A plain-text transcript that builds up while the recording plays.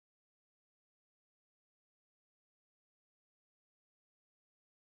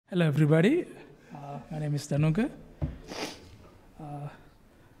Hello everybody, my name is Dhanuka.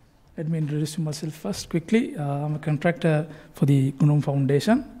 Let me introduce myself first quickly. I'm a contractor for the GNOME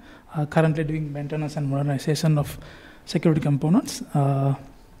Foundation, currently doing maintenance and modernization of security components. I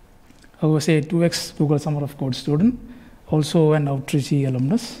was a 2x Google Summer of Code student, also an Outreach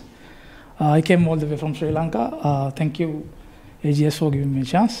alumnus. I came all the way from Sri Lanka. Thank you AGS for giving me a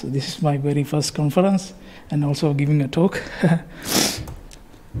chance. This is my very first conference and also giving a talk.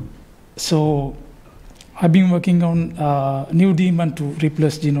 So I've been working on new daemon to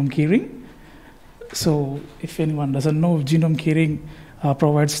replace gnome-keyring. So if anyone doesn't know, gnome-keyring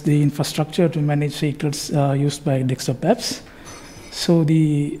provides the infrastructure to manage secrets used by desktop apps. So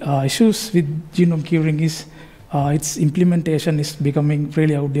the issues with gnome-keyring is its implementation is becoming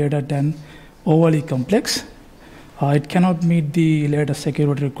really outdated and overly complex. It cannot meet the latest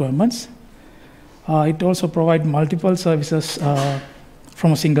security requirements. It also provides multiple services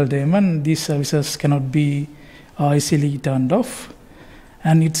from a single daemon. These services cannot be easily turned off,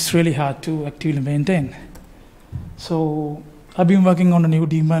 and it's really hard to actively maintain. So I've been working on a new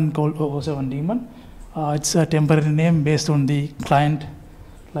daemon called oo7-daemon. It's a temporary name based on the client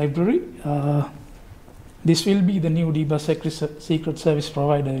library. This will be the new debug secret service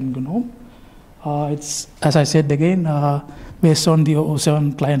provider in GNOME. It's, as I said again, based on the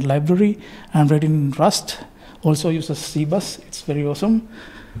oo7 client library and written in Rust. Also uses CBus. It's very awesome.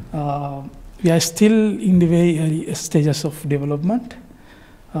 We are still in the very early stages of development.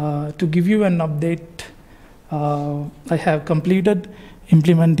 To give you an update, I have completed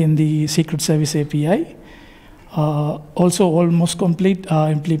implementing the Secret Service API. Also almost complete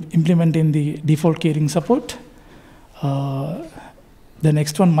implementing the default keyring support. The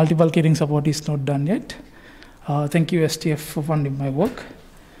next one, multiple keyring support, is not done yet. Thank you STF for funding my work.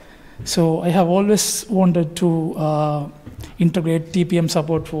 So I have always wanted to integrate TPM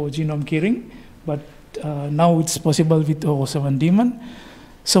support for gnome-keyring, but now it's possible with oo7-daemon.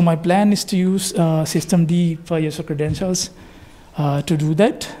 So my plan is to use systemd for user credentials to do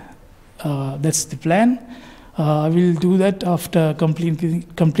that. That's the plan. I will do that after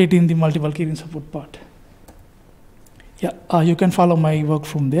completing the multiple keyring support part. Yeah, you can follow my work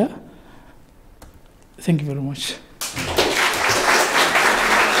from there. Thank you very much.